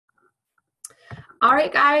All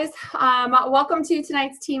right, guys, welcome to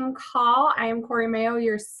tonight's team call. I am Corey Mayo,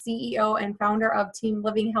 your CEO and founder of Team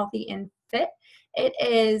Living Healthy and Fit. It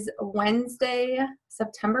is Wednesday,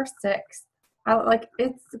 September 6th.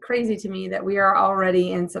 It's crazy to me that we are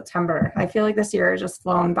already in September. I feel like this year has just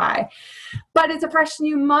flown by. But it's a fresh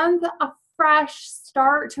new month, a fresh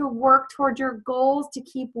start to work towards your goals, to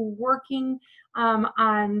keep working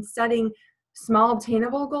on setting small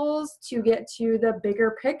obtainable goals to get to the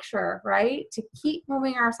bigger picture, right? To keep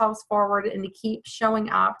moving ourselves forward and to keep showing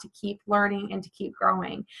up, to keep learning and to keep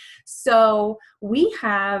growing. So we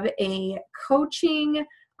have a coaching,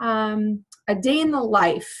 a day in the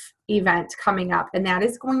life event coming up, and that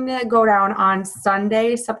is going to go down on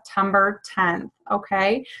Sunday, September 10th.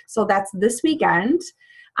 Okay. So that's this weekend.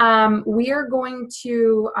 We are going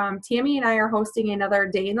to, Tammy and I are hosting another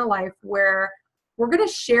day in the life where we're going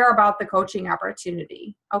to share about the coaching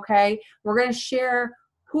opportunity. Okay. We're going to share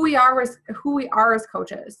who we are as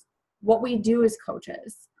coaches, what we do as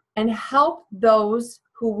coaches, and help those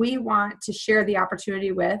who we want to share the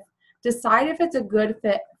opportunity with decide if it's a good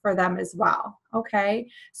fit for them as well. Okay.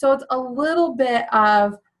 So it's a little bit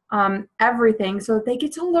of everything so that they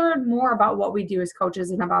get to learn more about what we do as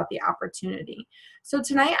coaches and about the opportunity. So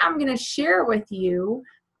tonight I'm going to share with you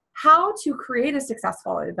how to create a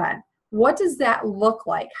successful event. What does that look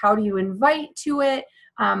like? How do you invite to it?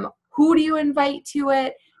 Who do you invite to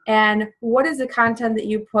it? And what is the content that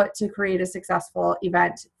you put to create a successful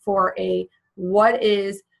event for a what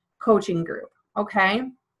is coaching group? Okay.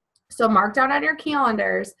 So mark down on your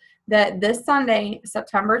calendars that this Sunday,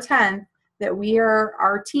 September 10th, that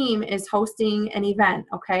our team is hosting an event.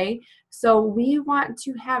 Okay. So we want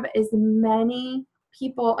to have as many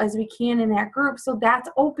people as we can in that group. So that's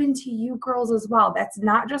open to you girls as well. That's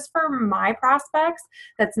not just for my prospects.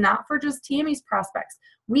 That's not for just Tammy's prospects.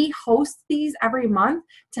 We host these every month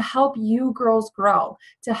to help you girls grow,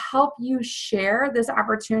 to help you share this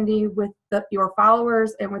opportunity with your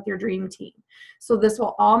followers and with your dream team. So this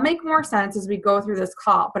will all make more sense as we go through this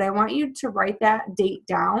call, but I want you to write that date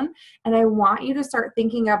down, and I want you to start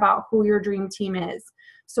thinking about who your dream team is.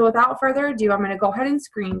 So without further ado, I'm going to go ahead and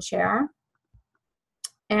screen share.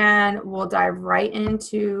 And we'll dive right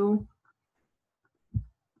into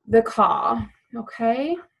the call,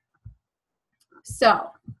 okay? So,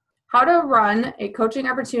 how to run a coaching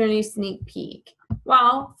opportunity sneak peek.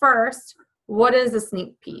 Well, first, what is a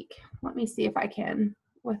sneak peek? Let me see if I can,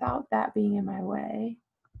 without that being in my way.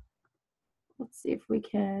 Let's see if we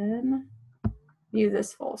can view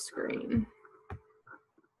this full screen.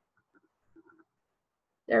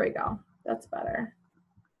 There we go. That's better.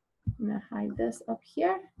 I'm going to hide this up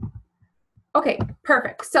here. Okay,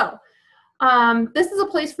 perfect. So this is a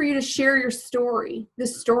place for you to share your story, the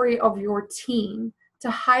story of your team, to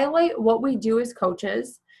highlight what we do as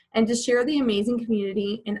coaches, and to share the amazing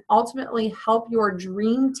community and ultimately help your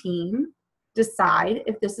dream team decide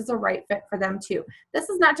if this is a right fit for them too. This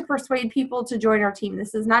is not to persuade people to join our team.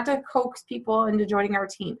 This is not to coax people into joining our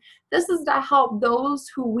team. This is to help those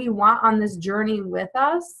who we want on this journey with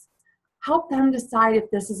us, help them decide if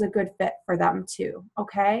this is a good fit for them too,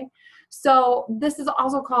 okay? So this is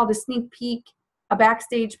also called a sneak peek, a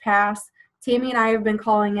backstage pass. Tammy and I have been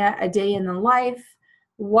calling it a day in the life.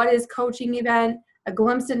 What is coaching event? A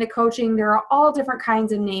glimpse into coaching. There are all different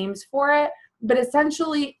kinds of names for it, but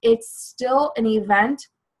essentially it's still an event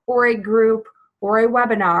or a group or a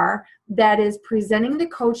webinar that is presenting the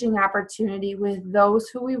coaching opportunity with those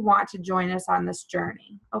who we want to join us on this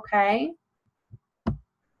journey, okay?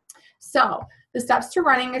 So the steps to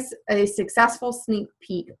running a successful sneak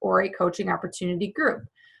peek or a coaching opportunity group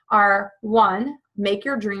are: 1, make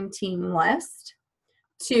your dream team list.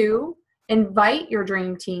 2, invite your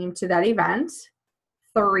dream team to that event.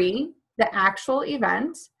 3, the actual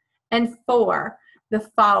event. And 4, the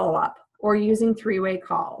follow-up or using 3-way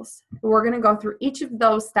calls. We're going to go through each of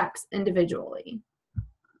those steps individually.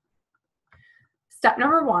 Step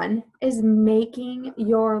number 1 is making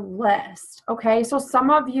your list, okay? So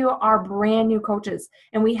some of you are brand new coaches,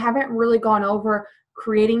 and we haven't really gone over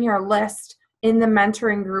creating your list in the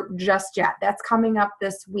mentoring group just yet. That's coming up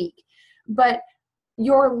this week. But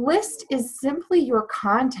your list is simply your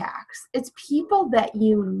contacts. It's people that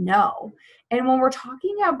you know. And when we're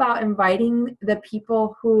talking about inviting the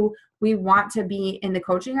people who we want to be in the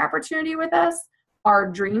coaching opportunity with us, our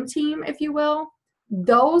dream team, if you will,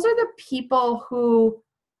 those are the people who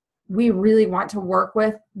we really want to work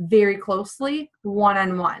with very closely,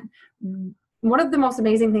 one-on-one. One of the most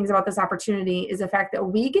amazing things about this opportunity is the fact that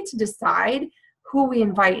we get to decide who we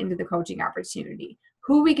invite into the coaching opportunity,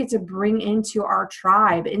 who we get to bring into our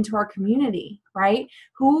tribe, into our community, right?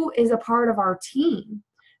 Who is a part of our team.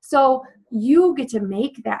 So you get to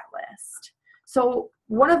make that list. So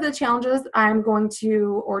one of the challenges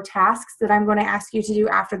or tasks that I'm going to ask you to do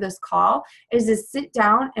after this call is to sit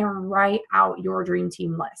down and write out your dream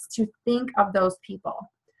team list, to think of those people.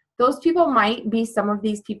 Those people might be some of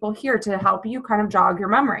these people here to help you kind of jog your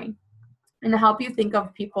memory and to help you think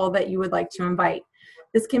of people that you would like to invite.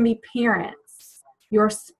 This can be parents. Your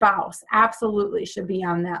spouse absolutely should be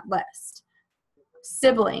on that list.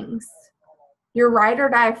 Siblings, your ride or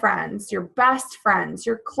die friends, your best friends,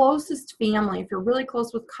 your closest family, if you're really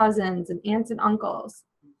close with cousins and aunts and uncles,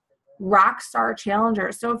 rock star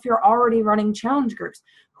challengers. So if you're already running challenge groups,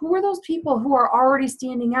 who are those people who are already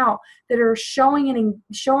standing out, that are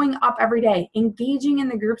showing up every day, engaging in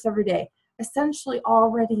the groups every day, essentially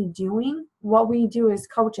already doing what we do as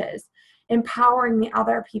coaches, empowering the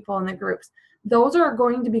other people in the groups? Those are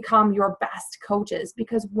going to become your best coaches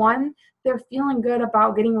because one, they're feeling good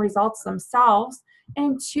about getting results themselves,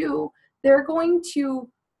 and two, they're going to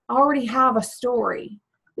already have a story.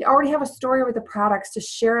 They already have a story with the products to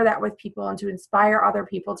share that with people and to inspire other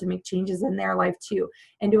people to make changes in their life too,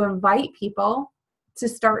 and to invite people to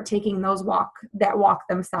start taking that walk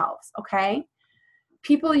themselves, okay?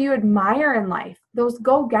 People you admire in life, those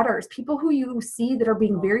go-getters, people who you see that are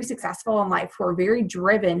being very successful in life, who are very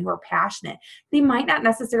driven, who are passionate. They might not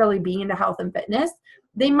necessarily be into health and fitness.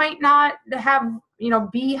 They might not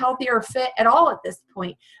be healthy or fit at all at this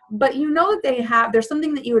point, but you know that there's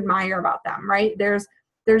something that you admire about them, right? There's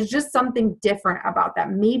just something different about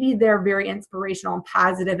them. Maybe they're very inspirational and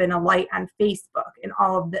positive and a light on Facebook and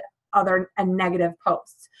all of the other negative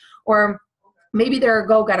posts. Or maybe they're a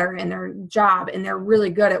go-getter in their job and they're really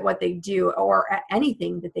good at what they do or at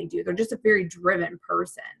anything that they do. They're just a very driven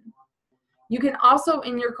person. You can also,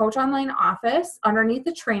 in your Coach Online office, underneath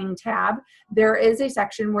the training tab, there is a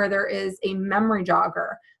section where there is a memory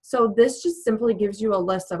jogger. So this just simply gives you a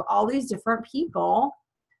list of all these different people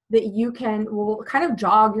that will kind of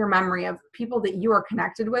jog your memory of people that you are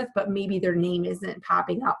connected with, but maybe their name isn't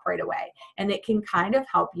popping up right away. And it can kind of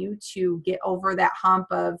help you to get over that hump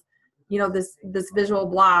of, this visual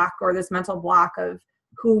block or this mental block of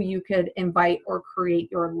who you could invite or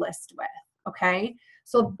create your list with, okay?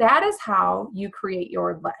 So that is how you create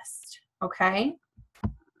your list, okay?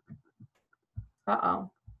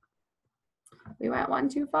 Uh-oh. We went one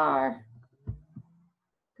too far.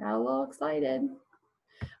 Got a little excited.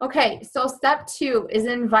 Okay, so step 2 is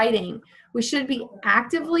inviting. We should be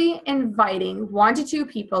actively inviting 1 to 2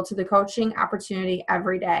 people to the coaching opportunity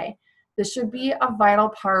every day. This should be a vital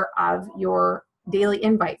part of your daily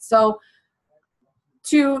invite. So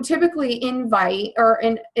to typically invite, or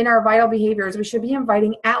in our vital behaviors, we should be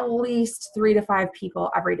inviting at least 3 to 5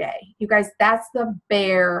 people every day. You guys, that's the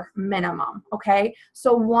bare minimum, okay?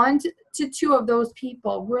 So 1 to 2 of those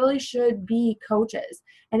people really should be coaches.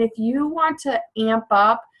 And if you want to amp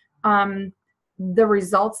up the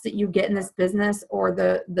results that you get in this business or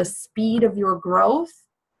the speed of your growth,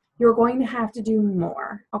 you're going to have to do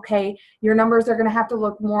more, okay? Your numbers are going to have to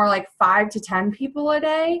look more like 5 to 10 people a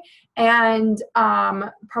day and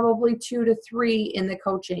probably 2 to 3 in the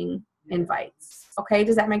coaching invites, okay?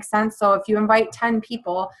 Does that make sense? So if you invite 10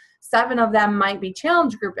 people, 7 of them might be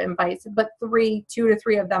challenge group invites, but 2 to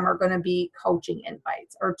 3 of them are going to be coaching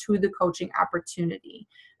invites or to the coaching opportunity,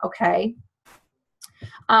 okay?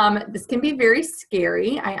 This can be very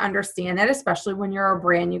scary. I understand that, especially when you're a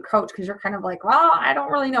brand new coach, because you're kind of like, well, I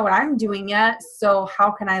don't really know what I'm doing yet, so how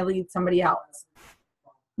can I lead somebody else?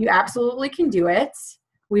 You absolutely can do it.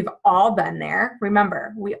 We've all been there.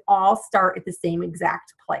 Remember, we all start at the same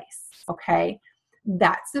exact place, okay?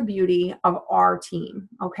 That's the beauty of our team,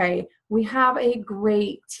 okay? We have a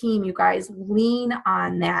great team, you guys. Lean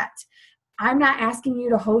on that. I'm not asking you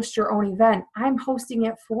to host your own event. I'm hosting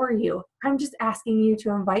it for you. I'm just asking you to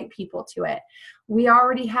invite people to it. We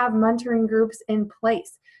already have mentoring groups in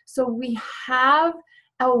place. So we have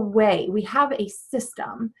a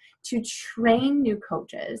system to train new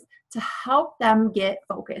coaches, to help them get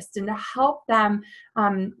focused and to help them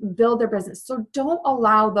build their business. So don't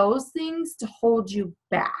allow those things to hold you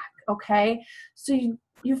back, okay? So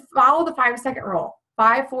you follow the 5-second rule,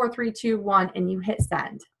 5, 4, 3, 2, 1, and you hit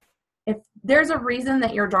send. If there's a reason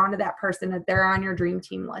that you're drawn to that person, that they're on your dream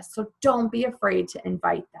team list, so don't be afraid to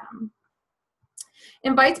invite them.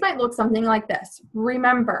 Invites might look something like this.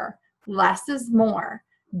 Remember, less is more.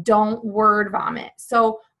 Don't word vomit.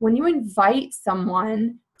 So when you invite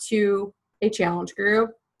someone to a challenge group,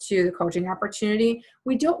 to the coaching opportunity,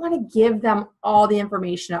 we don't want to give them all the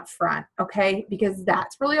information up front, okay? Because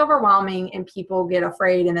that's really overwhelming and people get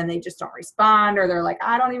afraid and then they just don't respond, or they're like,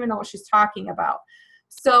 I don't even know what she's talking about.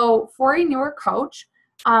 So for a newer coach,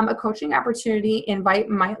 A coaching opportunity invite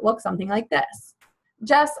might look something like this.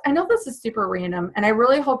 Jess, I know this is super random, and I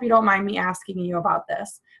really hope you don't mind me asking you about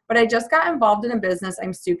this, but I just got involved in a business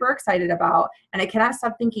I'm super excited about, and I cannot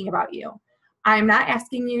stop thinking about you. I'm not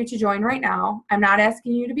asking you to join right now. I'm not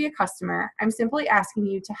asking you to be a customer. I'm simply asking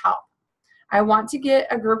you to help. I want to get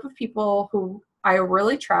a group of people who I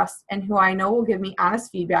really trust and who I know will give me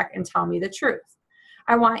honest feedback and tell me the truth.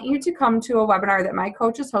 I want you to come to a webinar that my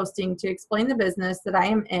coach is hosting to explain the business that I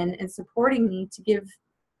am in and support me to give,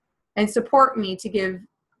 that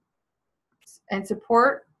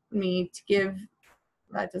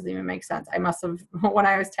doesn't even make sense. I must have, when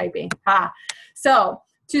I was typing. So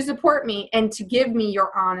to support me and to give me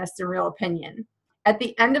your honest and real opinion. At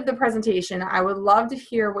the end of the presentation, I would love to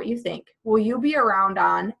hear what you think. Will you be around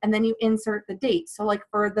on, and then you insert the date. So like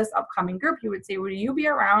for this upcoming group, you would say, will you be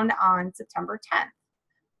around on September 10th?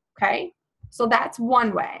 Okay, so that's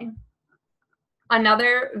one way.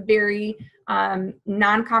 Another very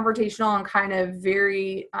non-confrontational and kind of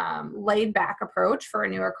very laid back approach for a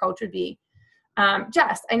newer coach would be,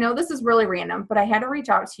 Jess, I know this is really random, but I had to reach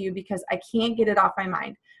out to you because I can't get it off my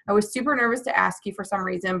mind. I was super nervous to ask you for some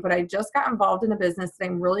reason, but I just got involved in a business that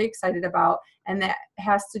I'm really excited about, and that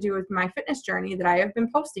has to do with my fitness journey that I have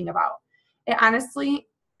been posting about.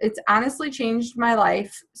 It's honestly changed my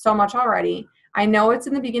life so much already. I know it's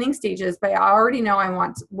in the beginning stages, but I already know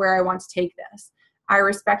where I want to take this. I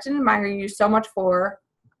respect and admire you so much for,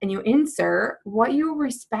 and you insert what you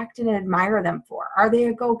respect and admire them for. Are they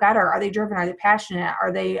a go-getter? Are they driven? Are they passionate?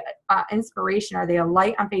 Are they inspiration? Are they a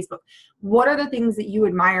light on Facebook? What are the things that you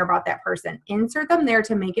admire about that person? Insert them there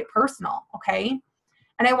to make it personal, okay?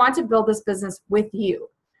 And I want to build this business with you.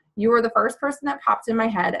 You were the first person that popped in my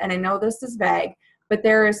head, and I know this is vague, but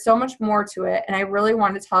there is so much more to it, and I really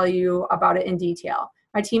want to tell you about it in detail.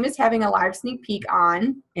 My team is having a live sneak peek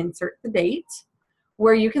on, insert the date,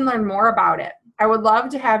 where you can learn more about it. I would love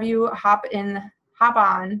to have you hop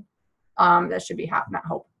on, that should be hop, not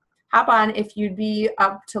hope. Hop on if you'd be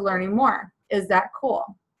up to learning more. Is that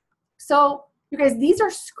cool? So you guys, these are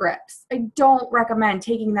scripts. I don't recommend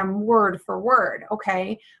taking them word for word,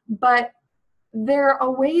 okay? But they're a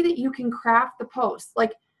way that you can craft the post.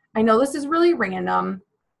 Like, I know this is really random,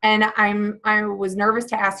 and I was nervous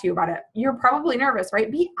to ask you about it. You're probably nervous,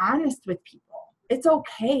 right? Be honest with people. It's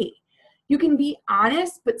okay. You can be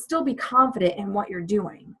honest, but still be confident in what you're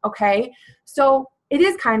doing, okay? So it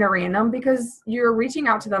is kind of random because you're reaching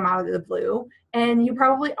out to them out of the blue, and you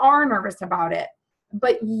probably are nervous about it,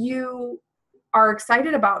 but you are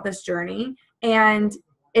excited about this journey, and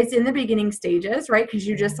it's in the beginning stages, right? Because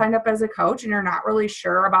you just signed up as a coach and you're not really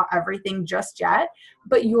sure about everything just yet,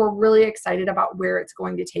 but you're really excited about where it's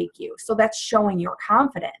going to take you. So that's showing your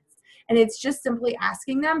confidence. And it's just simply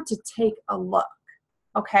asking them to take a look.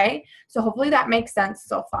 Okay, so hopefully that makes sense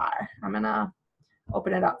so far. I'm gonna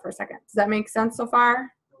open it up for a second. Does that make sense so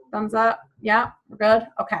far? Thumbs up? Yeah, we're good?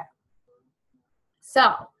 Okay.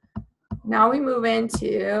 So now we move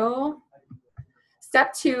into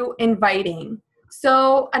step 2, inviting.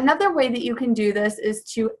 So another way that you can do this is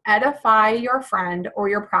to edify your friend or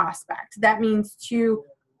your prospect. That means to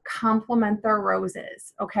compliment their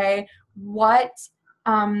roses, okay?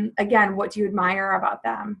 Again, what do you admire about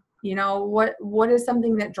them? You know, what is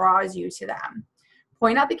something that draws you to them?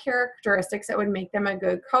 Point out the characteristics that would make them a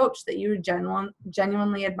good coach that you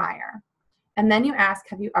genuinely admire. And then you ask,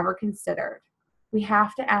 have you ever considered? We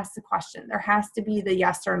have to ask the question. There has to be the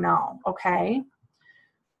yes or no, okay?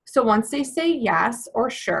 So once they say yes or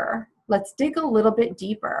sure, let's dig a little bit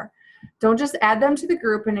deeper. Don't just add them to the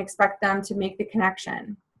group and expect them to make the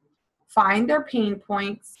connection. Find their pain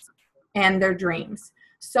points and their dreams.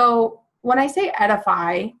 So when I say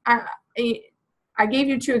edify, I gave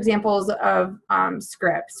you 2 examples of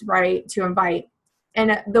scripts, right, to invite.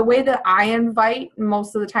 And the way that I invite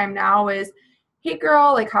most of the time now is, hey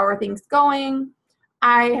girl, like, how are things going?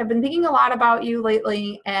 I have been thinking a lot about you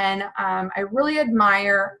lately, and I really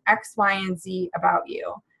admire X, Y, and Z about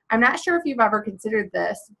you. I'm not sure if you've ever considered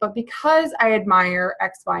this, but because I admire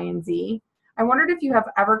X, Y, and Z, I wondered if you have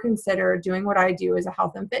ever considered doing what I do as a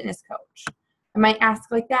health and fitness coach. I might ask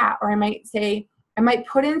like that, or I might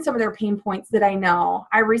put in some of their pain points that I know.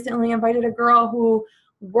 I recently invited a girl who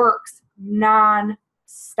works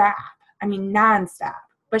non-stop,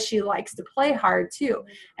 but she likes to play hard too.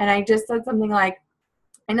 And I just said something like,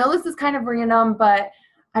 I know this is kind of random, but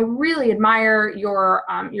I really admire your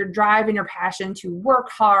drive and your passion to work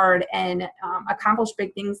hard and accomplish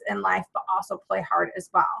big things in life, but also play hard as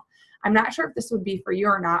well. I'm not sure if this would be for you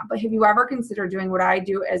or not, but have you ever considered doing what I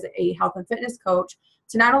do as a health and fitness coach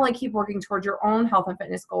to not only keep working towards your own health and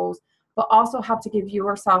fitness goals, but also help to give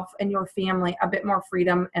yourself and your family a bit more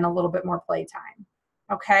freedom and a little bit more playtime.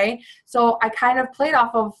 Okay, so I kind of played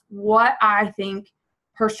off of what I think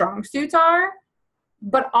her strong suits are,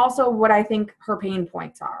 but also what I think her pain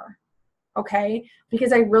points are. Okay,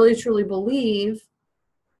 because I really truly believe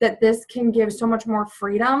that this can give so much more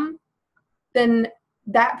freedom than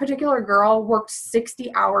that particular girl worked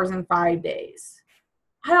 60 hours in 5 days.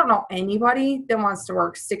 I don't know anybody that wants to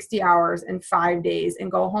work 60 hours in 5 days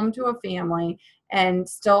and go home to a family and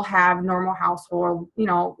still have normal household,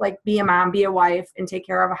 like be a mom, be a wife, and take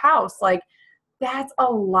care of a house. Like, that's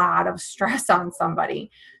a lot of stress on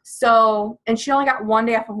somebody. So, and she only got 1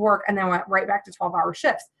 day off of work and then went right back to 12-hour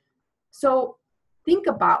shifts. So think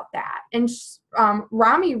about that. And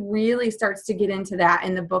Rami really starts to get into that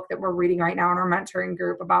in the book that we're reading right now in our mentoring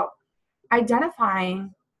group about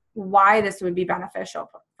identifying why this would be beneficial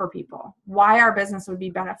for people, why our business would be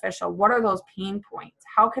beneficial. What are those pain points?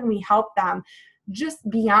 How can we help them just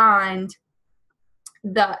beyond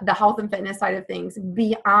the health and fitness side of things,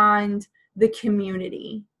 beyond the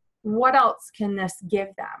community? What else can this give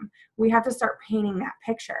them? We have to start painting that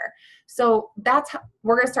picture. So that's how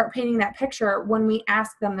we're going to start painting that picture when we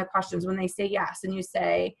ask them the questions, when they say yes, and you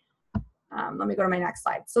say, let me go to my next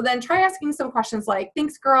slide. So then try asking some questions like,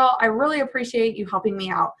 thanks, girl. I really appreciate you helping me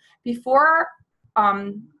out. Before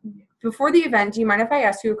the event, do you mind if I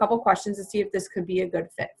ask you a couple questions to see if this could be a good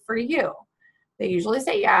fit for you? They usually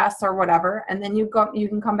say yes or whatever, and then you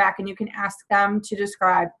can come back and you can ask them to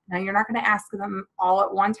describe. Now, you're not going to ask them all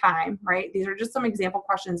at one time, right? These are just some example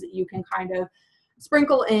questions that you can kind of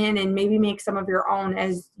sprinkle in and maybe make some of your own,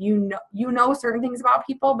 as you know certain things about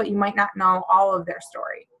people, but you might not know all of their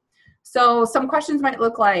story. So some questions might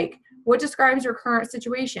look like, what describes your current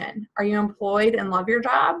situation? Are you employed and love your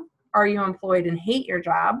job? Are you employed and hate your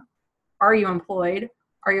job? Are you employed?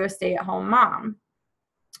 Are you a stay-at-home mom?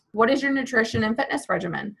 What is your nutrition and fitness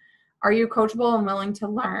regimen? Are you coachable and willing to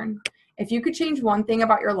learn? If you could change one thing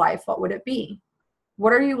about your life, what would it be?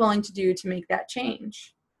 What are you willing to do to make that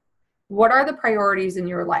change? What are the priorities in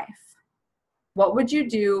your life? What would you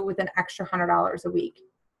do with an extra $100 a week?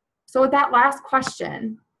 So with that last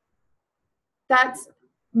question, that's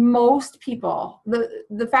most people,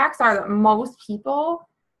 the facts are that most people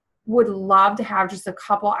would love to have just a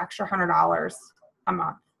couple extra $100 a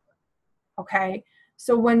month. Okay.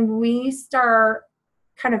 So when we start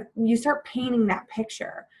you start painting that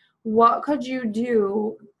picture, what could you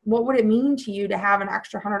do? What would it mean to you to have an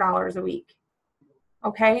extra $100 a week?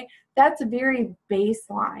 Okay. That's very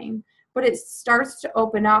baseline, but it starts to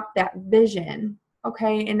open up that vision.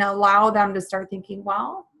 Okay. And allow them to start thinking,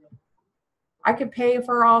 well, I could pay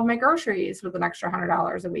for all of my groceries with an extra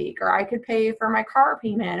 $100 a week, or I could pay for my car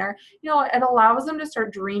payment, or, it allows them to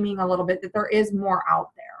start dreaming a little bit that there is more out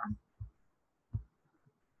there.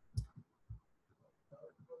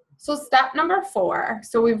 So step number 4,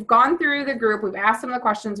 so we've gone through the group, we've asked them the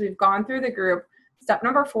questions, we've gone through the group. Step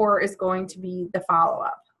number 4 is going to be the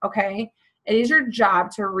follow-up, okay? It is your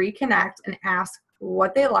job to reconnect and ask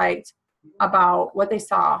what they liked about what they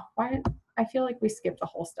saw. Why? I feel like we skipped a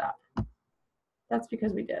whole step. That's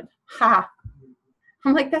because we did. Ha!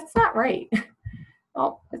 I'm like, that's not right.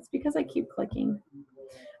 Oh, it's because I keep clicking.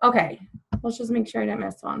 Okay, let's just make sure I didn't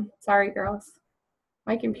miss one. Sorry, girls.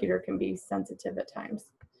 My computer can be sensitive at times.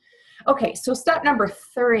 Okay, so step number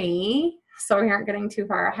 3, so we aren't getting too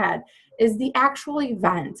far ahead, is the actual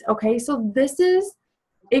event. Okay, so this is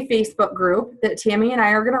a Facebook group that Tammy and I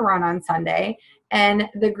are going to run on Sunday, and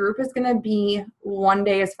the group is going to be 1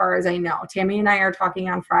 day as far as I know. Tammy and I are talking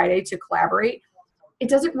on Friday to collaborate. It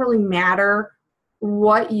doesn't really matter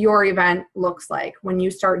what your event looks like when you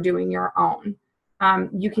start doing your own.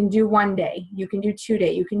 You can do 1 day, you can do 2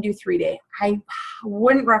 day, you can do 3 day. I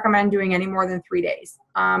wouldn't recommend doing any more than 3 days.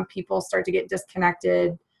 People start to get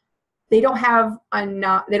disconnected. They don't have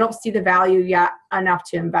enough, they don't see the value yet enough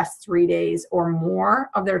to invest 3 days or more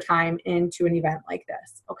of their time into an event like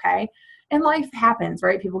this, okay? And life happens,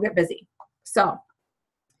 right? People get busy. So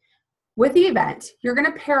with the event, you're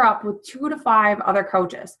gonna pair up with 2 to 5 other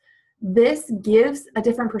coaches. This gives a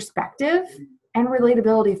different perspective and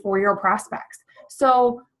relatability for your prospects.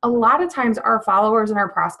 So a lot of times our followers and our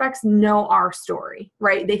prospects know our story,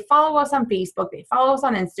 right? They follow us on Facebook, they follow us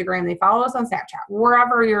on Instagram, they follow us on Snapchat,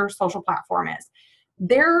 wherever your social platform is.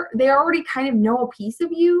 They already kind of know a piece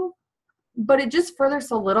of you, but it just further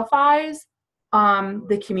solidifies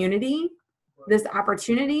the community, this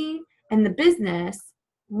opportunity, and the business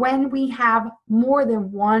when we have more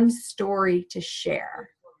than one story to share,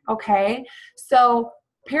 okay? So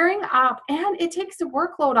pairing up, and it takes the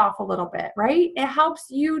workload off a little bit, right? It helps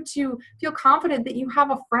you to feel confident that you have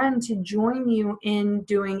a friend to join you in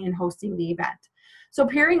doing and hosting the event. So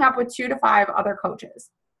pairing up with 2 to 5 other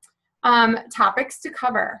coaches. Topics to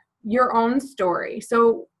cover, your own story.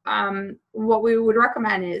 So what we would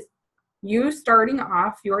recommend is you starting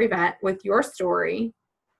off your event with your story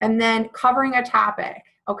and then covering a topic.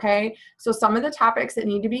 Okay, so some of the topics that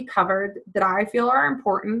need to be covered that I feel are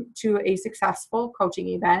important to a successful coaching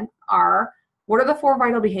event are, what are the 4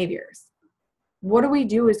 vital behaviors? What do we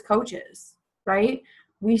do as coaches, right?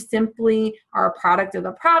 We simply are a product of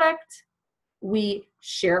the product. We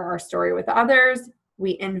share our story with others.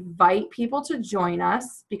 We invite people to join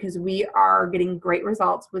us because we are getting great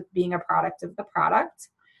results with being a product of the product.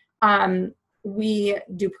 We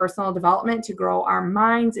do personal development to grow our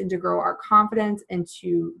minds and to grow our confidence and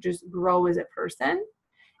to just grow as a person.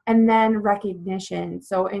 And then recognition.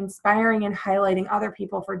 So inspiring and highlighting other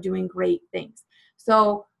people for doing great things.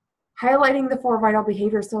 So highlighting the 4 vital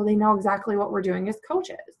behaviors so they know exactly what we're doing as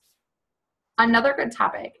coaches. Another good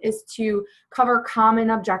topic is to cover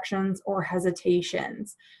common objections or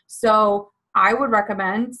hesitations. So I would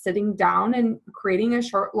recommend sitting down and creating a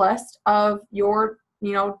short list of your,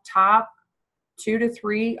 top 2 to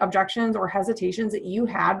 3 objections or hesitations that you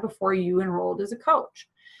had before you enrolled as a coach.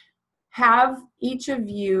 Have each of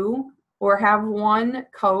you, or have one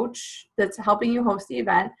coach that's helping you host the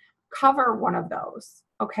event, cover one of those,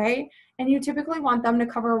 okay? And you typically want them to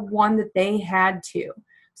cover one that they had to.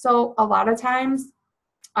 So a lot of times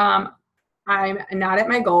I'm not at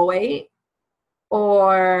my goal weight,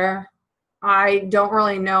 or I don't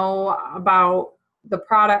really know about the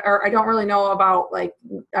product, or I don't really know about,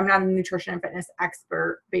 I'm not a nutrition and fitness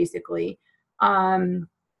expert, basically.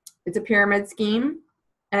 It's a pyramid scheme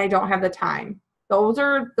and I don't have the time. Those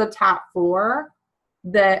are the top 4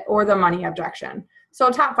 or the money objection.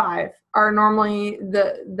 So top 5 are normally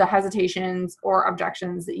the hesitations or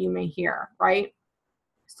objections that you may hear, right?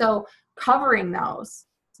 So covering those,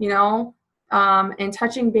 and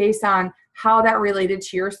touching base on how that related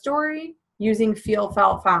to your story using feel,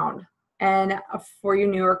 felt, found. And for you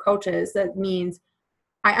newer coaches, that means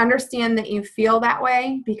I understand that you feel that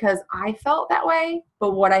way because I felt that way,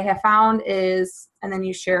 but what I have found is, and then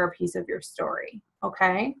you share a piece of your story,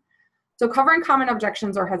 okay? So covering common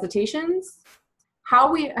objections or hesitations.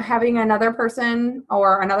 Having another person,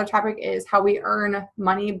 or another topic is how we earn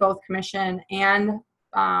money, both commission and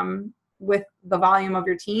with the volume of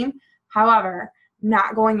your team. However,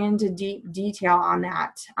 not going into deep detail on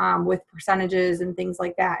that with percentages and things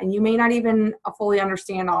like that. And you may not even fully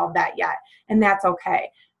understand all of that yet, and that's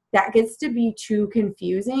okay. That gets to be too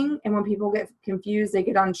confusing. And when people get confused, they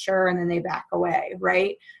get unsure and then they back away,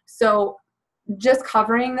 right? So just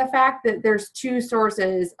covering the fact that there's 2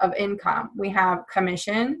 sources of income. We have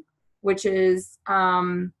commission, which is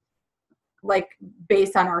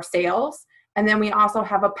based on our sales. And then we also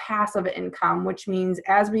have a passive income, which means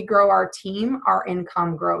as we grow our team, our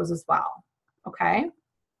income grows as well. Okay.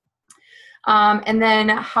 And then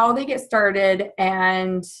how they get started,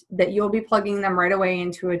 and that you'll be plugging them right away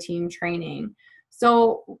into a team training.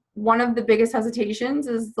 So one of the biggest hesitations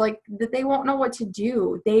is that they won't know what to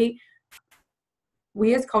do.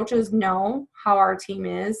 We as coaches know how our team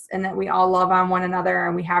is and that we all love on one another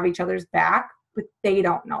and we have each other's back, but they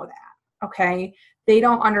don't know that. Okay. They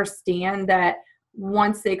don't understand that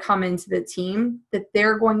once they come into the team, that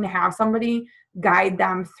they're going to have somebody guide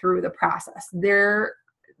them through the process. They're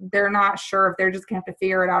not sure if they're just going to have to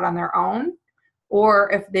figure it out on their own,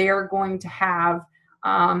 or if they are going to have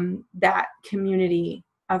that community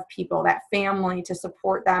of people, that family to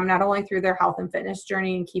support them, not only through their health and fitness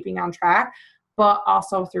journey and keeping on track, but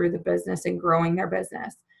also through the business and growing their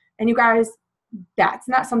business. And you guys, that's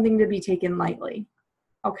not something to be taken lightly.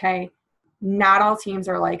 Okay. Not all teams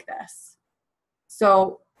are like this.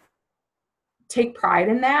 So take pride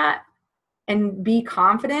in that and be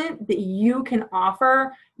confident that you can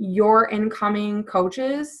offer your incoming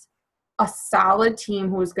coaches a solid team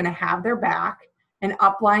who is going to have their back, an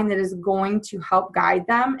upline that is going to help guide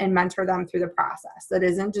them and mentor them through the process. That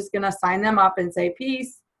isn't just going to sign them up and say,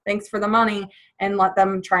 peace, thanks for the money, and let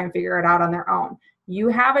them try and figure it out on their own. You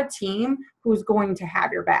have a team who's going to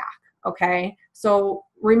have your back. Okay. So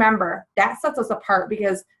remember, that sets us apart,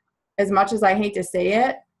 because as much as I hate to say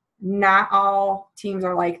it, not all teams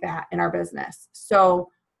are like that in our business. So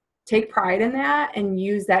take pride in that and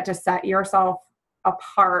use that to set yourself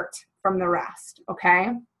apart from the rest.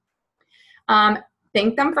 Okay.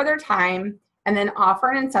 Thank them for their time, and then offer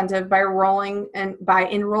an incentive by enrolling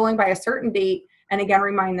by a certain date. And again,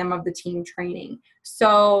 remind them of the team training.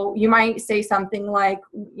 So you might say something like,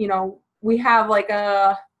 we have like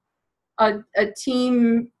a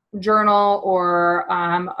team journal or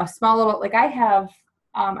a small little, like I have,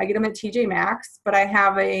 I get them at TJ Maxx, but I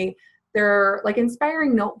have they're like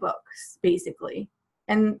inspiring notebooks basically.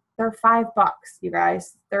 And they're $5, you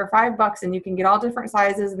guys. They're $5 and you can get all different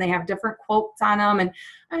sizes and they have different quotes on them. And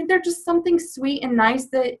I mean, they're just something sweet and nice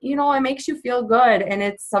that, it makes you feel good. And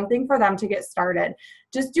it's something for them to get started.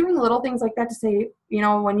 Just doing little things like that to say,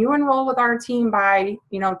 when you enroll with our team by,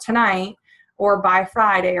 tonight or by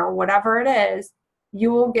Friday or whatever it is,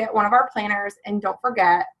 you will get one of our planners. And don't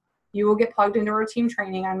forget, you will get plugged into our team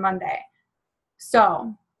training on Monday.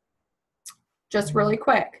 So just really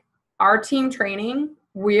quick, our team training,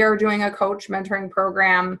 we are doing a coach mentoring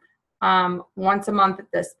program once a month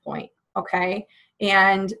at this point, okay?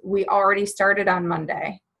 And we already started on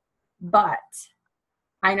Monday. But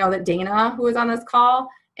I know that Dana, who is on this call,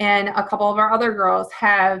 and a couple of our other girls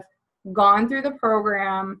have gone through the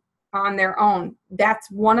program on their own.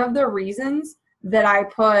 That's one of the reasons that I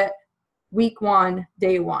put week 1,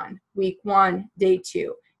 day 1, week 1, day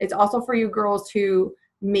 2. It's also for you girls who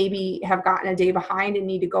maybe have gotten a day behind and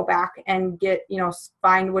need to go back and get,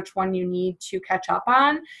 find which one you need to catch up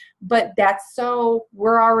on. But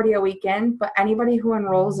we're already a weekend, but anybody who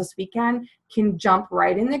enrolls this weekend can jump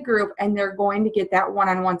right in the group and they're going to get that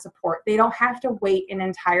one-on-one support. They don't have to wait an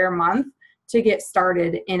entire month to get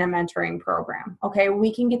started in a mentoring program. Okay,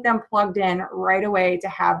 we can get them plugged in right away to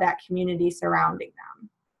have that community surrounding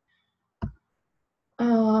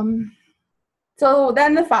them. So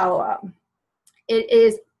then the follow-up. It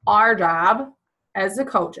is our job as the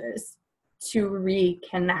coaches to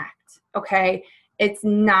reconnect, okay? It's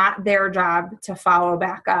not their job to follow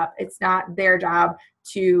back up. It's not their job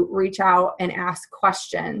to reach out and ask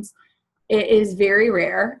questions. It is very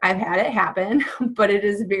rare. I've had it happen, but it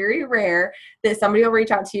is very rare that somebody will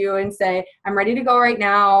reach out to you and say, I'm ready to go right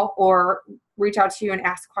now, or reach out to you and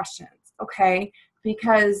ask questions, okay?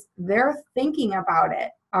 Because they're thinking about it,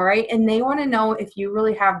 all right? And they want to know if you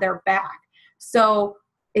really have their back. So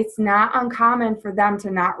it's not uncommon for them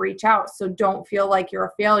to not reach out. So don't feel like you're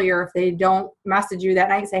a failure if they don't message you that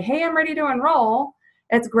night and say, hey, I'm ready to enroll.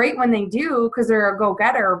 It's great when they do because they're a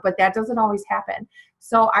go-getter, but that doesn't always happen.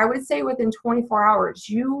 So I would say within 24 hours,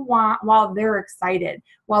 while they're excited,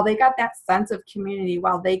 while they got that sense of community,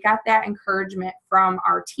 while they got that encouragement from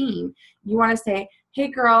our team, you want to say, hey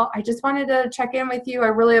girl, I just wanted to check in with you. I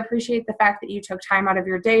really appreciate the fact that you took time out of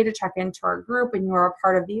your day to check into our group and you were a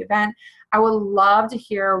part of the event. I would love to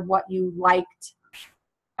hear what you liked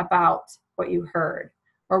about what you heard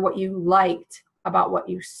or what you liked about what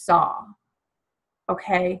you saw.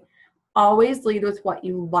 Okay? Always lead with what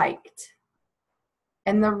you liked.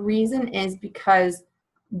 And the reason is because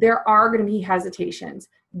there are going to be hesitations.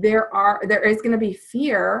 There is going to be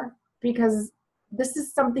fear because this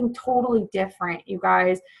is something totally different, you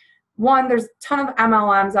guys. One, there's a ton of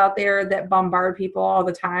MLMs out there that bombard people all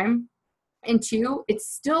the time. And two, it's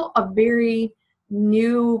still a very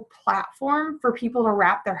new platform for people to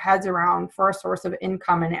wrap their heads around for a source of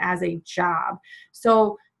income and as a job.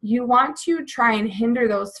 So you want to try and hinder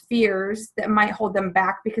those fears that might hold them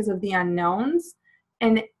back because of the unknowns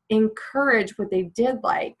and encourage what they did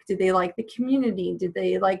like. Did they like the community? Did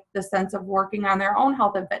they like the sense of working on their own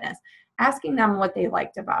health and fitness? Asking them what they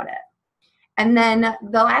liked about it. And then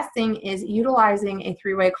the last thing is utilizing a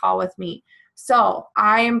 3-way call with me. So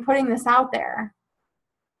I am putting this out there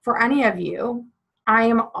for any of you. I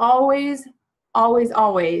am always, always,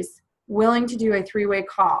 always willing to do a 3-way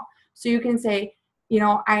call. So you can say,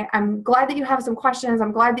 I'm glad that you have some questions.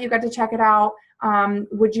 I'm glad that you got to check it out.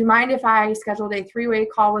 Would you mind if I scheduled a 3-way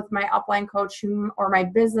call with my upline coach or my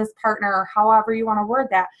business partner, or however you want to word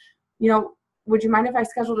that? Would you mind if I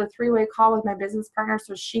scheduled a 3-way call with my business partner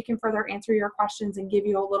so she can further answer your questions and give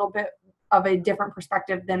you a little bit of a different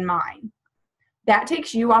perspective than mine? That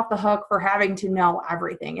takes you off the hook for having to know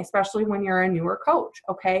everything, especially when you're a newer coach,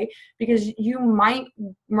 okay? Because you might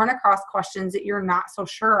run across questions that you're not so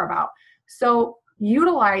sure about. So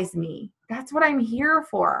utilize me. That's what I'm here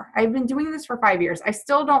for. I've been doing this for 5 years. I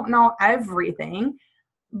still don't know everything,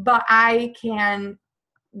 but I can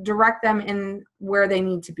direct them in where they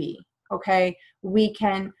need to be. Okay, we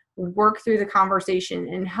can work through the conversation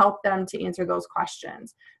and help them to answer those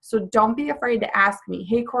questions. So don't be afraid to ask me,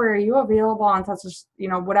 hey, Corey, are you available on such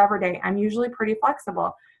a, whatever day? I'm usually pretty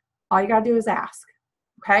flexible. All you got to do is ask.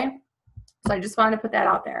 Okay, so I just wanted to put that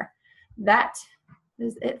out there. That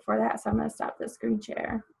is it for that. So I'm going to stop the screen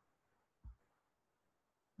share.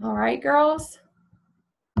 All right, girls.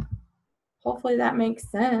 Hopefully that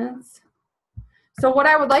makes sense. So what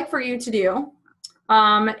I would like for you to do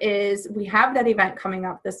is we have that event coming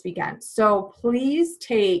up this weekend. So please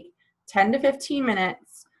take 10 to 15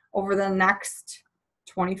 minutes over the next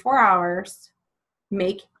 24 hours.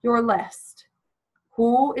 Make your list.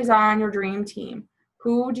 Who is on your dream team?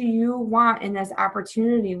 Who do you want in this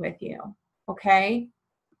opportunity with you? Okay?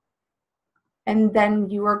 And then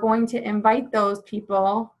you are going to invite those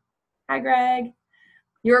people. Hi, Greg.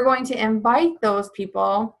 You're going to invite those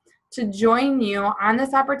people to join you on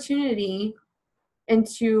this opportunity and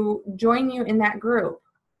to join you in that group.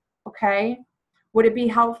 Okay? Would it be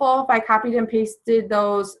helpful if I copied and pasted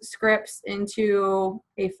those scripts into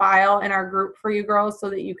a file in our group for you girls so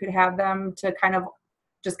that you could have them to kind of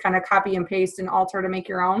copy and paste and alter to make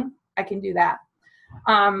your own? I can do that.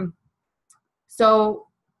 So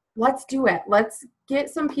let's do it. Let's get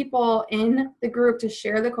some people in the group to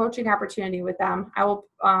share the coaching opportunity with them. I will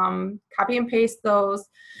copy and paste those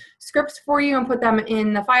scripts for you and put them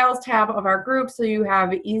in the files tab of our group so you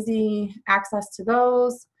have easy access to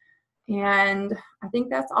those. And I think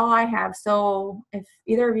that's all I have. So if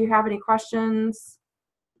either of you have any questions,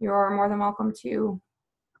 you're more than welcome to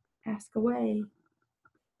ask away.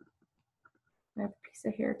 I have a piece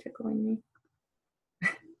of hair tickling me.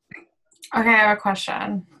 Okay, I have a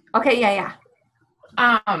question. Okay, yeah.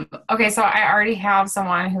 Okay, so I already have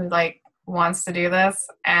someone who like wants to do this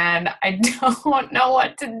and I don't know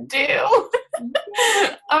what to do.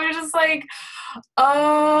 I'm just like,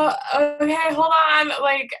 okay, hold on.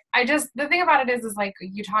 Like, the thing about it is like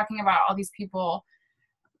you talking about all these people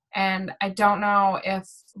and I don't know if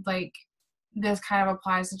like this kind of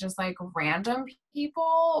applies to just like random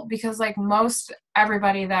people because like most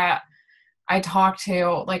everybody that I talk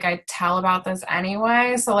to, like I tell about this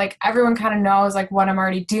anyway. So like everyone kind of knows like what I'm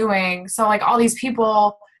already doing. So like all these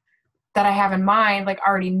people that I have in mind, like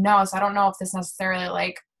already know. So I don't know if this necessarily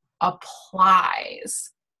like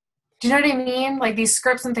applies. Do you know what I mean? Like these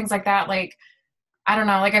scripts and things like that, like, I don't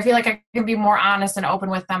know, like I feel like I can be more honest and open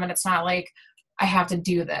with them and it's not like I have to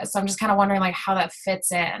do this. So I'm just kind of wondering like how that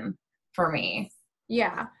fits in for me.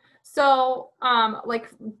 Yeah. So, like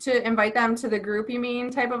to invite them to the group, you mean,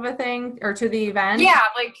 type of a thing, or to the event? Yeah,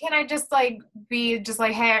 like can I just like be just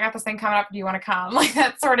like, hey, I got this thing coming up. Do you want to come? Like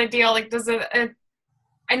that sort of deal. Like does it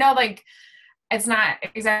I know like it's not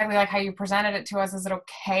exactly like how you presented it to us. Is it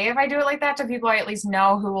okay if I do it like that to people I at least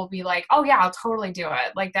know who will be like, oh yeah, I'll totally do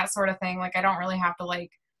it. Like that sort of thing. Like I don't really have to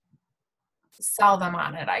like sell them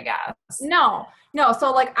on it, I guess. No.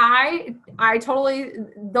 So like I totally,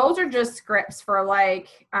 those are just scripts for like,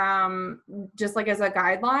 just like as a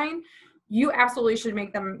guideline. You absolutely should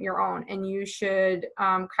make them your own, and you should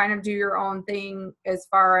kind of do your own thing as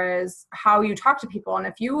far as how you talk to people. And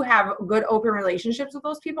if you have good open relationships with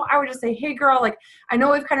those people, I would just say, hey girl, like I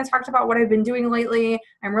know we've kind of talked about what I've been doing lately.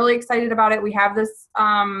 I'm really excited about it. We have this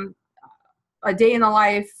a day in the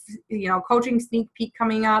life, coaching sneak peek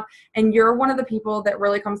coming up, and you're one of the people that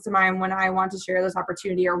really comes to mind when I want to share this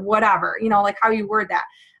opportunity or whatever, like how you word that.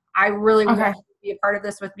 I really want you to be a part of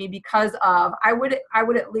this with me because of, I would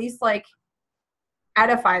at least like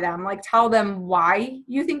edify them, like tell them why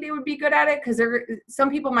you think they would be good at it. Cause some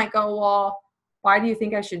people might go, well, why do you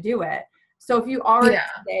think I should do it? So if you already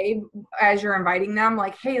say, as you're inviting them,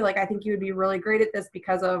 like, hey, like, I think you would be really great at this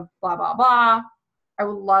because of blah, blah, blah. I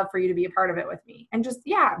would love for you to be a part of it with me. And just,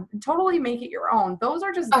 totally make it your own. Those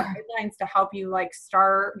are just guidelines to help you like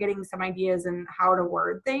start getting some ideas and how to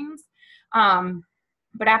word things.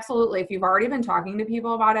 But absolutely, if you've already been talking to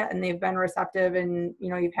people about it and they've been receptive and,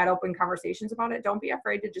 you've had open conversations about it, don't be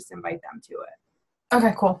afraid to just invite them to it.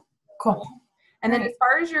 Okay, cool. And then as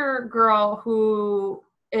far as your girl who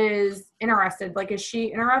is interested, like, is she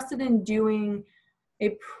interested in doing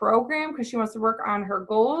a program because she wants to work on her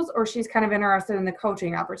goals, or she's kind of interested in the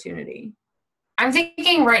coaching opportunity? I'm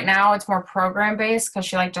thinking right now it's more program based because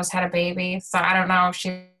she like just had a baby. So I don't know if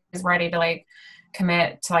she's ready to like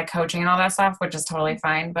commit to like coaching and all that stuff, which is totally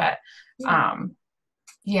fine. But I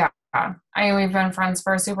mean, we've been friends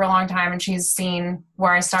for a super long time and she's seen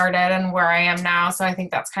where I started and where I am now. So I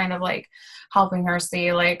think that's kind of like helping her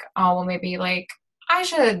see like, oh, well, maybe like I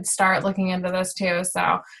should start looking into this too.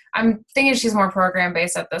 So I'm thinking she's more program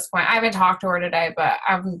based at this point. I haven't talked to her today, but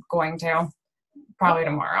I'm going to probably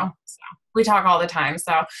tomorrow. So we talk all the time.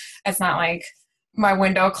 So it's not like my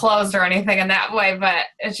window closed or anything in that way, but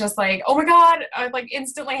it's just like, oh my God, I like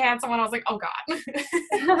instantly had someone. I was like, oh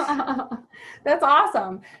God. That's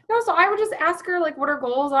awesome. No, so I would just ask her like what her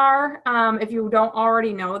goals are. If you don't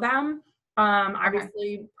already know them,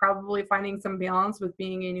 obviously probably finding some balance with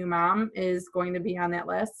being a new mom is going to be on that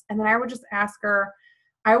list. And then I would just ask her,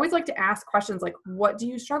 I always like to ask questions like, what do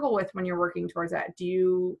you struggle with when you're working towards that? Do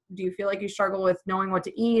you feel like you struggle with knowing what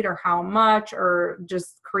to eat or how much, or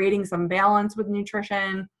just creating some balance with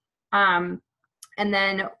nutrition? And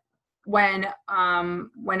then when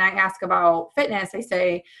I ask about fitness, I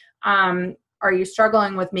say, are you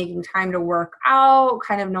struggling with making time to work out,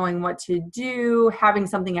 kind of knowing what to do, having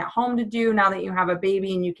something at home to do now that you have a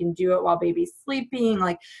baby and you can do it while baby's sleeping,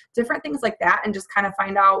 like different things like that, and just kind of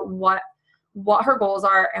find out what her goals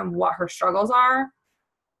are and what her struggles are.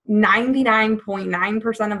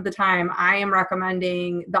 99.9% of the time, I am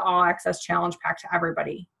recommending the All Access Challenge Pack to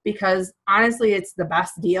everybody because honestly, it's the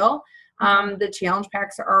best deal. The challenge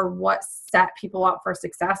packs are what set people up for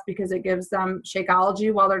success because it gives them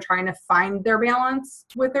Shakeology while they're trying to find their balance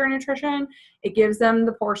with their nutrition. It gives them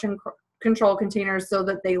the portion control containers so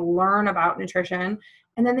that they learn about nutrition.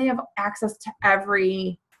 And then they have access to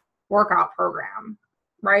every workout program,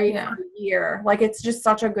 right? Yeah. For the year. Like, it's just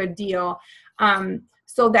such a good deal.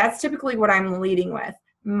 So that's typically what I'm leading with.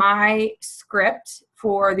 My script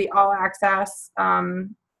for the All Access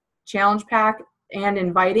Challenge Pack and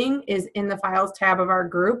inviting is in the files tab of our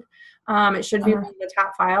group. It should be one of the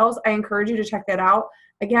top files. I encourage you to check that out.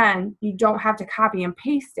 Again, you don't have to copy and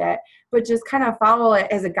paste it, but just kind of follow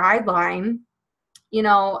it as a guideline,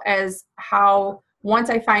 as how once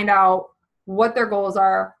I find out what their goals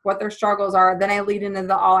are, what their struggles are, then I lead into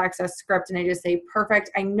the All Access script and I just say, perfect.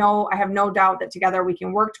 I have no doubt that together we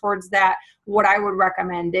can work towards that. What I would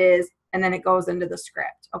recommend is, and then it goes into the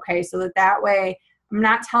script. Okay. So that way I'm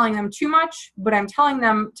not telling them too much, but I'm telling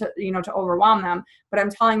them to overwhelm them, but I'm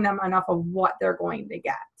telling them enough of what they're going to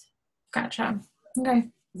get. Gotcha. Okay.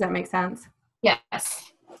 Does that make sense?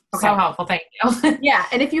 Yes. Okay. So helpful. Thank you. Yeah.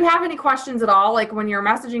 And if you have any questions at all, like when you're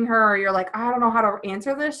messaging her or you're like, I don't know how to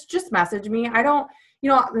answer this, just message me. I don't,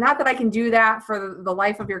 not that I can do that for the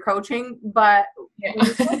life of your coaching, but when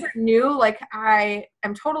you're new, like I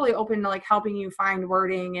am totally open to like helping you find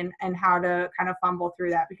wording and how to kind of fumble through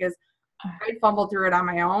that because I fumbled through it on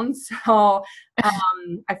my own. So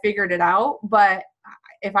I figured it out, but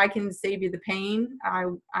if I can save you the pain,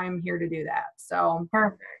 I'm here to do that. So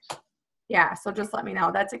perfect. Yeah. So just let me know.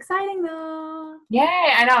 That's exciting though.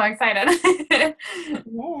 Yay. I know. I'm excited.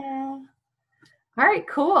 Yeah. All right,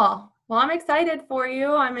 cool. Well, I'm excited for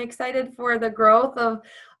you. I'm excited for the growth of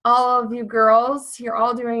all of you girls. You're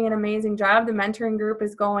all doing an amazing job. The mentoring group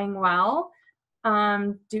is going well.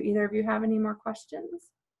 Do either of you have any more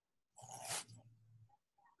questions?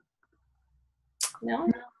 No?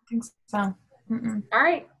 I don't think so. Mm-mm. All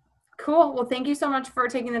right. Cool. Well, thank you so much for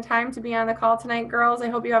taking the time to be on the call tonight, girls. I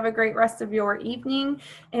hope you have a great rest of your evening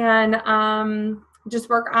and just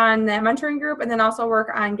work on the mentoring group and then also work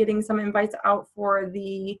on getting some invites out for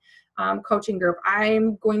the coaching group.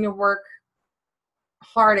 I'm going to work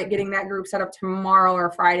hard at getting that group set up tomorrow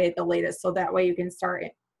or Friday at the latest. So that way you can start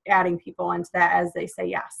adding people into that as they say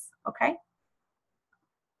yes. Okay.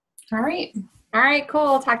 All right. All right,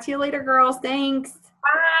 cool. Talk to you later, girls. Thanks.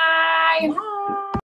 Bye. Bye.